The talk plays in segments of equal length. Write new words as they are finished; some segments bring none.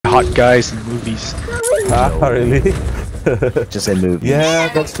hot guys in movies. Ah, really? Just in movies. Yeah,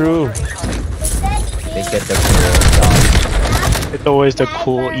 that's true. They get the cool It's always the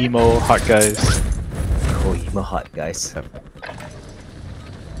cool emo hot guys. cool emo hot guys.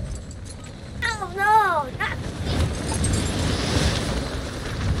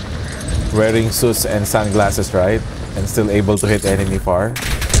 Wearing suits and sunglasses, right? And still able to hit enemy far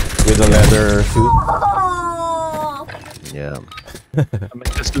with a leather suit. Yeah. I mean,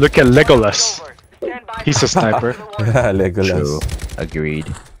 just look at Legolas. He's a sniper. Yeah, Legolas. True.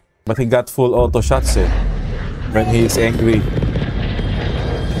 Agreed. But he got full auto shots when he's angry.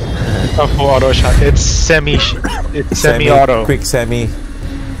 A full auto shot. It's semi-auto. Quick semi.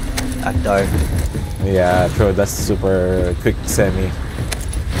 Actor. Yeah, true. That's super quick semi.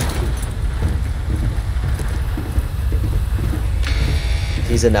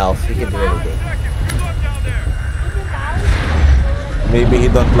 He's an elf. He can do anything. Maybe he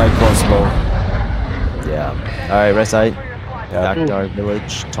don't like crossbow. Yeah. Alright, right side. Yeah. Actor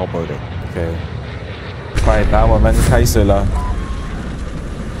village. Top building. Okay. 快打我们开始了。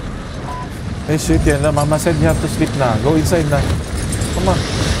Hey, shit, yan na. Mama said you have to sleep na. Go inside na. Come on.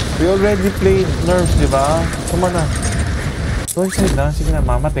 We already played nerfs, di ba? Come on na. Go inside na. Sige na,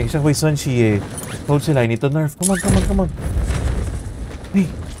 Mama. Tension. Wait, son, she told sila, I need to nerf. Come on, come on, come on. Hey.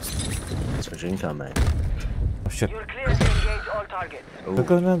 Surgeon coming. Oh, shit. You're clear to engage all targets.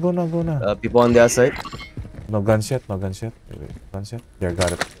 Go na, go na, go na. People on the outside. No guns yet, no guns yet. Wait, guns yet? There,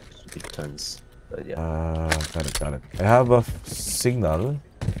 got it. Big tons. But yeah. Got it, got it. I have a signal.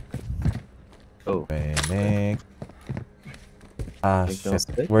 Oh. Panic. Ah, Signal shit.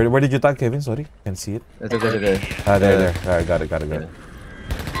 stick? Where did you tag, Kevin? Sorry, can't see it. That's okay, okay. Ah, there. Alright, got it, got it, got it.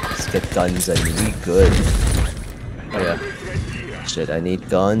 Let's get guns and we good. Oh yeah. Shit, I need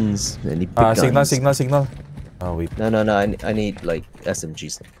guns. I need big guns. Signal. Oh, wait. No. I need like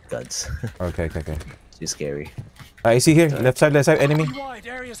SMGs guns. Okay. Too scary. I see here. Left side, enemy.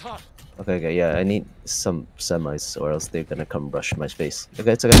 Okay, yeah. I need some semis or else they're gonna come rush my face.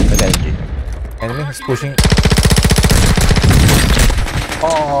 Okay, it's okay. I got MG. Enemy is pushing.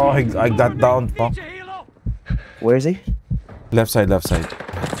 Oh, I got down. Fuck. Where is he? Left side.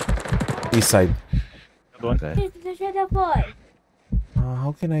 East side. Okay.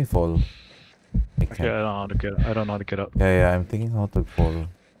 How can I fall? I Okay, can't. I don't know how to get up. Yeah, I'm thinking how to fall.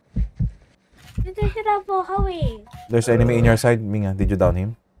 There's enemy in your side, Minga. Did you down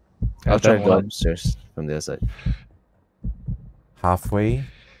him? I'll try to go one. upstairs from the other side. Halfway.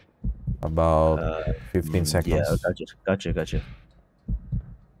 About 15 seconds. Yeah, gotcha.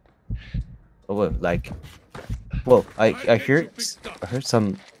 Oh, well, like, whoa! I heard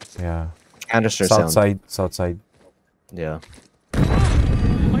some Yeah. canister sound. South side. Yeah.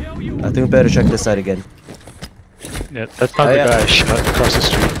 I think we better check this side again. Yeah, that's not the yeah. guy I shot across the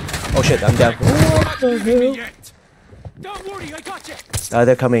street. Oh shit! I'm down. What the hell? Don't worry, I got you.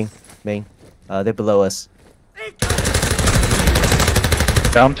 They're coming, Ming. They're below us.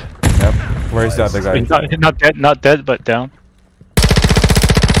 Downed. Yep. Where's the other guy? Not dead, but down.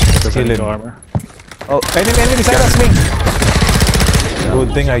 Kill him. No armor. Oh, Enemy beside us, Ming!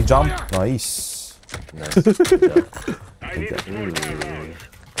 Good thing I jumped. Nice. nice. Ooh.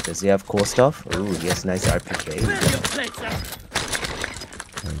 Does he have cool stuff? Ooh, he has nice RPG.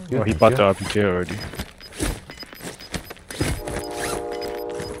 Oh, he bought the RPG already.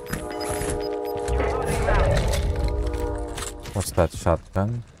 What's that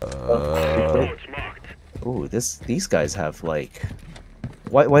shotgun? Ooh, these guys have like.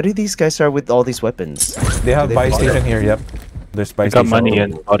 Why do these guys start with all these weapons? They have they buy bought station it? here. Yep. There's buy I got station. money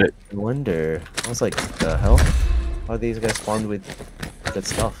and bought it. I wonder. I was like, the hell? How are these guys spawned with good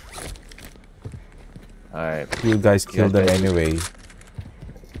stuff? Alright. You guys killed them anyway.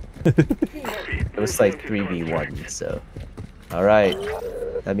 It was like 3v1, so. Alright.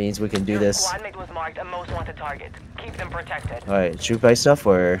 That means we can do this. Squad mate was marked a most wanted target. Keep them protected. Alright, shoot by stuff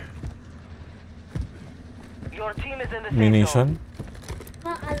or. Your team is in the safe zone. Munition.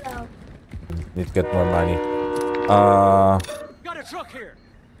 Need to get more money. Got a truck here.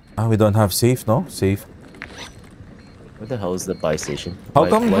 We don't have safe, no? Safe. What the hell is the buy station? How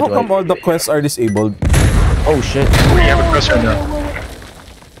come all the quests are disabled? Oh shit. We have a quest right now.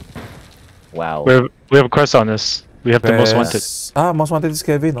 Wow. We have a quest on this. We have the most wanted. Most wanted is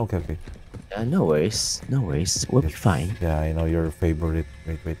Kevin. Okay. No worries. No worries. We'll be fine. Yeah, I know your favorite.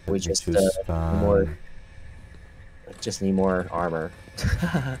 Wait. We let me just choose more. Just need more armor.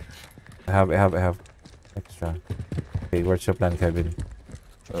 I have extra. Okay, where's your plan, Kevin?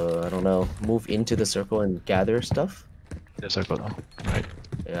 I don't know. Move into the circle and gather stuff. Yes, I got now. Right.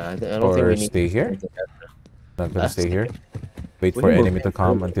 Yeah, I don't think we need stay to do here? anything else. Not gonna stay here. Wait We for can move enemy to in.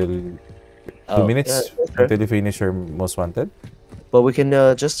 come until 2 Oh, minutes yeah, sure. until you finish your most wanted. But we can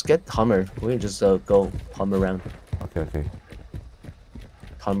just get Hummer. We can just go Hummer around. Okay, okay.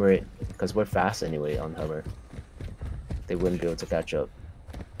 Hummer it. Because we're fast anyway on Hummer. They wouldn't be able to catch up.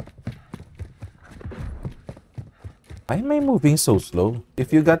 Why am I moving so slow?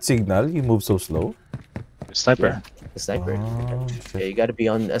 If you got signal, you move so slow. Sniper. The sniper. Oh, Yeah, shit. you gotta be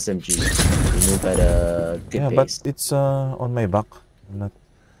on SMG. You move at a good Yeah, but pace. it's on my back. I'm not.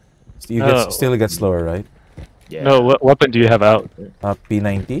 Still get slower, right? Yeah. No, what weapon do you have out?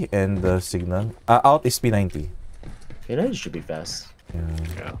 P90 and the signal. Out is P90. You know, you should be fast. Yeah.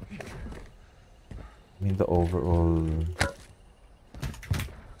 Yeah. I mean the overall.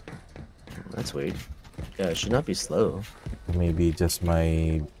 That's weird. Yeah, it should not be slow. Maybe just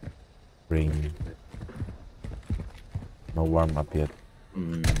my brain. No warm up yet.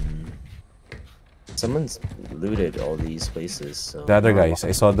 Someone's looted all these places. So The other guys,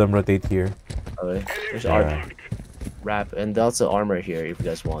 I saw them rotate here. Okay. There's Yeah. wrap and also armor here if you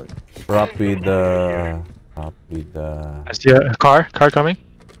guys want. Prop with the. I see a car coming.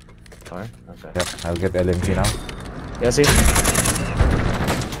 Car? Okay. Yep, I'll get LMG now. Yeah, see?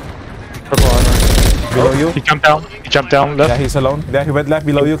 Purple armor. Below you? He jumped down. He jumped down Yeah, left. he's alone. Yeah, he went left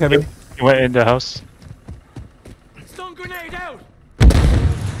below you, Kevin. He went in the house. Stun grenade out.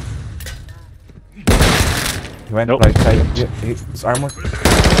 He went Nope. right side. Yeah, he's armored.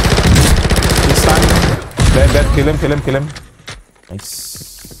 He's stunned. Dead. Kill him.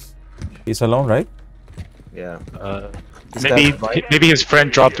 Nice. He's alone, right? Yeah. He's Maybe got revive. maybe his friend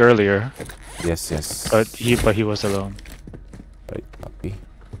dropped earlier, Yes. but he was alone. Right, copy.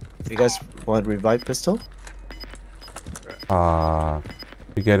 You guys want revive pistol?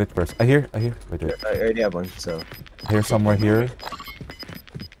 We get it first. I hear. Wait. I already have one, so. I hear somewhere here.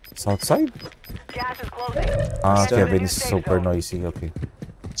 It's outside? Gas is closing. Kevin is super noisy. Okay.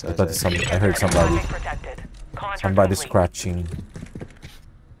 I thought I heard somebody. Protected. Contract Somebody complete. scratching.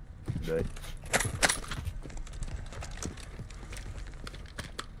 Good.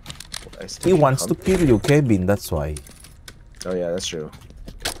 He wants to kill you, Kevin. That's why. Oh yeah, that's true.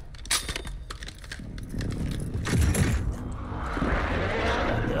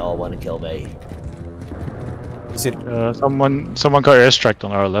 They all want to kill me. Is it? Someone got airstriked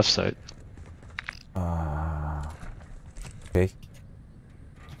on our left side. Okay.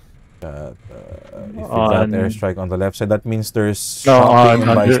 If you got airstrike on the left side, that means there's No, shopping on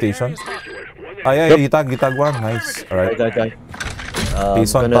and buy the- station. Yeah, you tag one. Nice. Alright. Okay.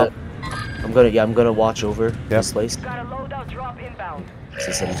 He's on top. I'm gonna watch over Yep. this place. Got a loadout drop inbound.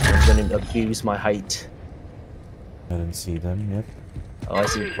 Since I'm gonna abuse my height. I don't see them yet. Oh, I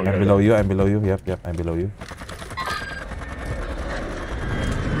see. I'm below you. Yep, I'm below you.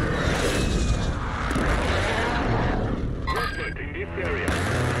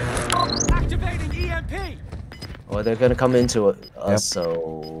 Activating EMP. Oh, they're gonna come into us, Yep.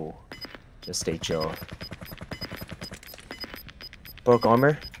 so just stay chill. Broke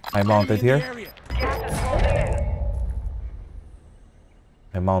armor. I mounted here. Area. Gas is closing in.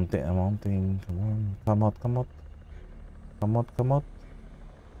 I'm mounting. Come on. Come out.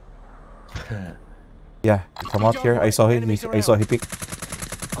 Yeah, come out here. I saw he picked.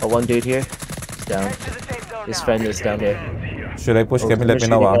 Oh, one dude here. He's down. Head to the safe zone His now. friend is down there. Should I push? Oh, Kevin, let me they're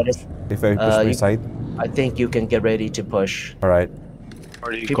know shooting at us. if I push my you- side. I think you can get ready to push. Alright.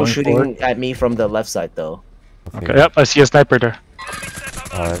 Are you People going shooting forward? at me from the left side though. Okay. Yep, I see a sniper there.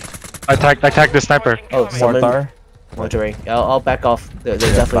 Alright. I tagged the sniper. Oh, someone Mortar. monitoring. I'll back off. They're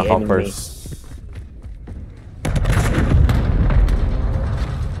definitely Back up aiming me. first.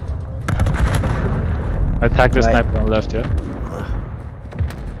 I tagged the Right. sniper on the left, yeah.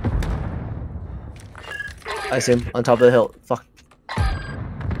 I see him on top of the hill. Fuck.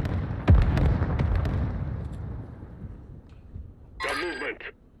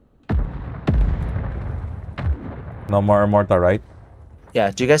 No more mortar, right?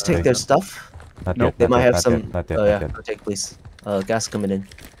 Yeah, do you guys take their stuff? Not Nope. yet. They not might yet, have not some. yet, not yet, Oh not yeah, yet. go take please. Gas coming in.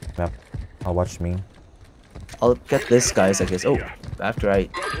 Yep. I'll watch me. I'll get this guys, I guess. Oh, after I.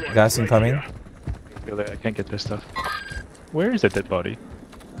 Gas incoming. Really, I can't get this stuff. Where is the dead body?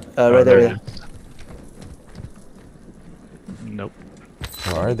 Right there. it Yeah. is. Nope.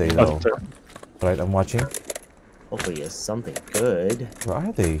 Where are they Oh, though? there. Right, I'm watching. Hopefully it's something good. Where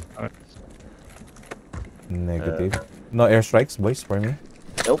are they? Alright. Negative. No airstrikes, boys, for me.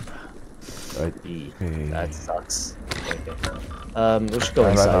 Nope. Right. Gee, Okay. that sucks. Okay. We should go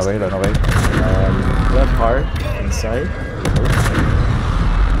Run inside. away, run away. We have car inside.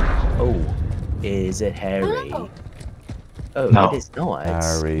 Oh, is it Harry? Oh, No. it is not.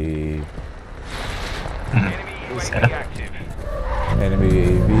 Harry. Enemy UAV active. Enemy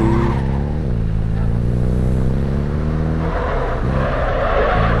UAV.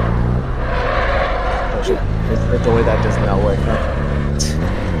 Oh shit. The door that does not work.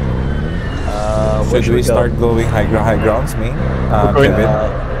 Should we start going high grounds, me? going, Kevin?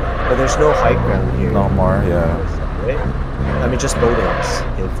 But there's no high ground here. No more, yeah. Right? I mean, just buildings,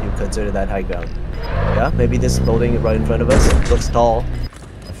 if you consider that high ground. Yeah, maybe this building right in front of us looks tall.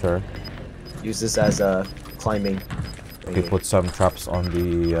 Sure. Use this as a climbing. We put some traps on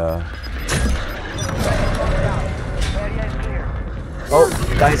the. Area is clear. Oh,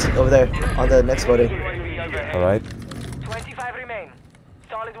 guys, over there on the next building. All right. 25 remain.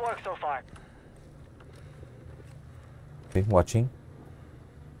 Solid work so far. Okay, watching.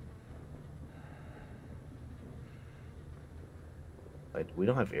 Right, we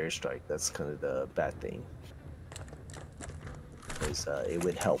don't have airstrike. That's kind of the bad thing. Because it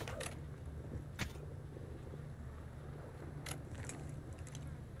would help.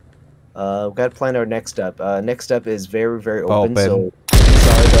 We gotta plan our next step. Next step is very, very open. So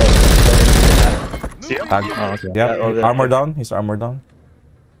sorry that. Oh, okay. Yeah, over there. armor down. He's armor down.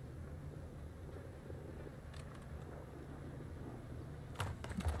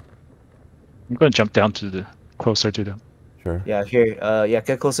 I'm gonna jump down to the closer to them. Sure. Yeah, here. Yeah,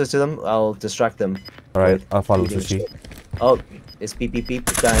 get closer to them. I'll distract them. All right, with I'll follow shooting Sushi. shit. Oh, it's beep beep beep.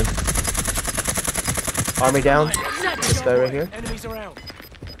 Dying. Army down. This guy right here. Enemies around.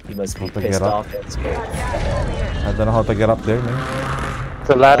 He must be How to pissed get up? off and scared. I don't know how to get up there, man. It's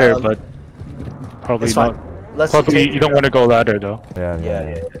a ladder, but probably It's fine. not. Let's Probably take- you don't want to go ladder though. Yeah,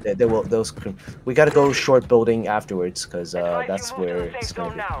 Yeah. They will. Those. We gotta go short building afterwards, cause that's where it's Safe gonna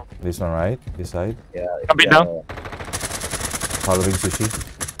zone be. now. This one, right? This side. Yeah. Coming yeah. down. Following Sushi.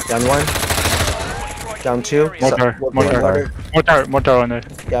 Down one. Down two. Mortar, mortar on it.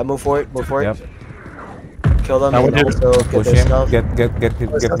 Yeah, move forward. Move forward. Yep. Kill them Now and we did- also get Push their him. stuff.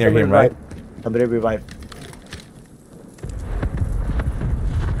 Get near him, right? Somebody revive.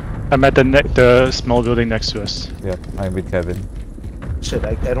 I'm at the small building next to us. Yep. I'm with Kevin. Shit,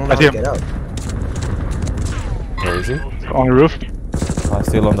 I don't know I how see to him. get out. Where is he? On the roof.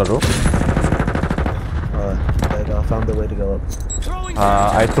 Still on the roof. I found the way to go up.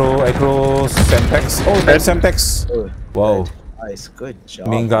 I throw Semtex. Oh, there's Semtex. Oh, Whoa. nice, good job.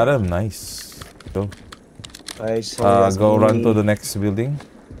 Ming got him. Nice. Go. Guys, Go run to the next building.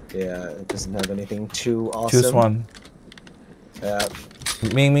 Yeah, it doesn't have anything too awesome. Choose one. Yeah.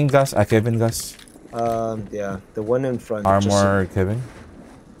 Ming gas. Kevin gas. Yeah, the one in front. Armor, Kevin.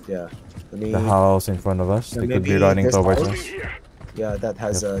 Yeah. Let me, The house in front of us. Yeah, They could be maybe running this towards house? us. Yeah, that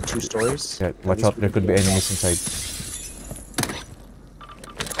has 2 stories. Yeah, watch out. There could be enemies inside.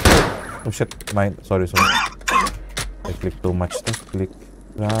 Oh shit. Sorry. I clicked too much stuff. Click.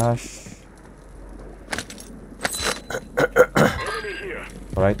 Rush.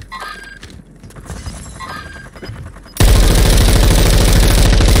 Alright.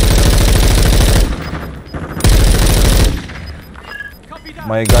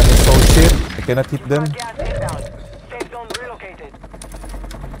 My gun is so shit. I cannot hit them. Gas inbound. Safe zone relocated.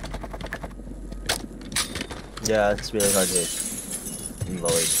 Yeah, it's really hard to hit.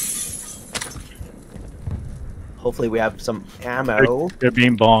 Lloyd. Hopefully we have some ammo. They're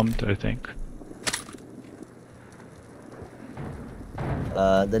being bombed, I think.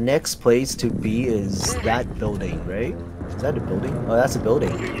 The next place to be is that building, right? Is that a building? Oh, that's a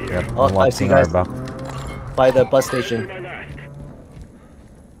building. Yep, Oh, I'm I see watching our guys. back By the bus station.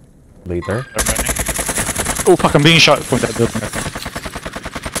 later. Oh fuck! I'm being shot from that building. I think.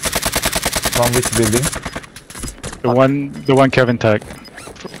 From which building? The one Kevin tagged.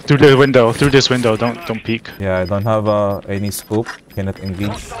 Through the window. Through this window. Don't peek. Yeah, I don't have any scope. Cannot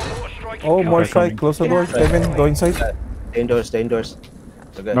engage. Oh, more Okay, strike. coming. Close the door. Kevin, go inside. Stay indoors, stay indoors.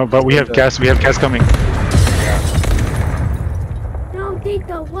 Okay. No, but we have gas. We have gas coming.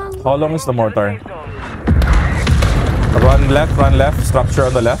 How long is the mortar? Run left. Structure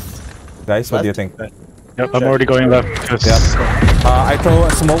on the left. Guys, what do you think? Yep, I'm already going left. Just, Yep. I throw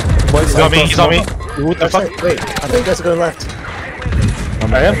a smoke. Boys, He's I on me. throw He's on me. smoke. What the fuck? Wait, I think you guys are going left.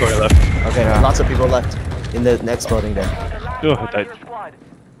 I am going left. Okay, Yeah. lots of people left in the next building there. Oh, I died.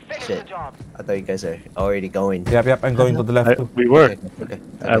 Shit. I thought you guys are already going. Yep, I'm going to the left too. We were. Okay.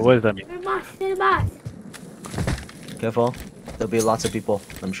 I was. I mean. Careful. There'll be lots of people,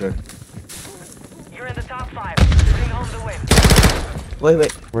 I'm sure. You're in the top 5. Bring home the win.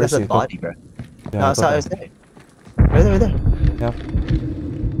 Wait. Where There's is a he? body, bro. Yeah, No, I it's thought not. It's there. Right there. Yep.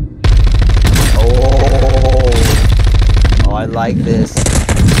 Oh, I like this.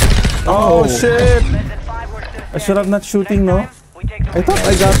 Oh shit! Less than 5 were still I should have not shooting, no? We take the I win. thought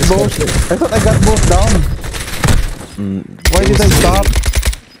I got both. I thought I got both down. Why did I stop?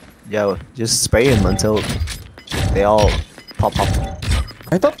 Yo, just spray him until they all pop up.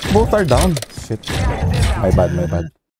 I thought both are down. Shit. My bad, my bad.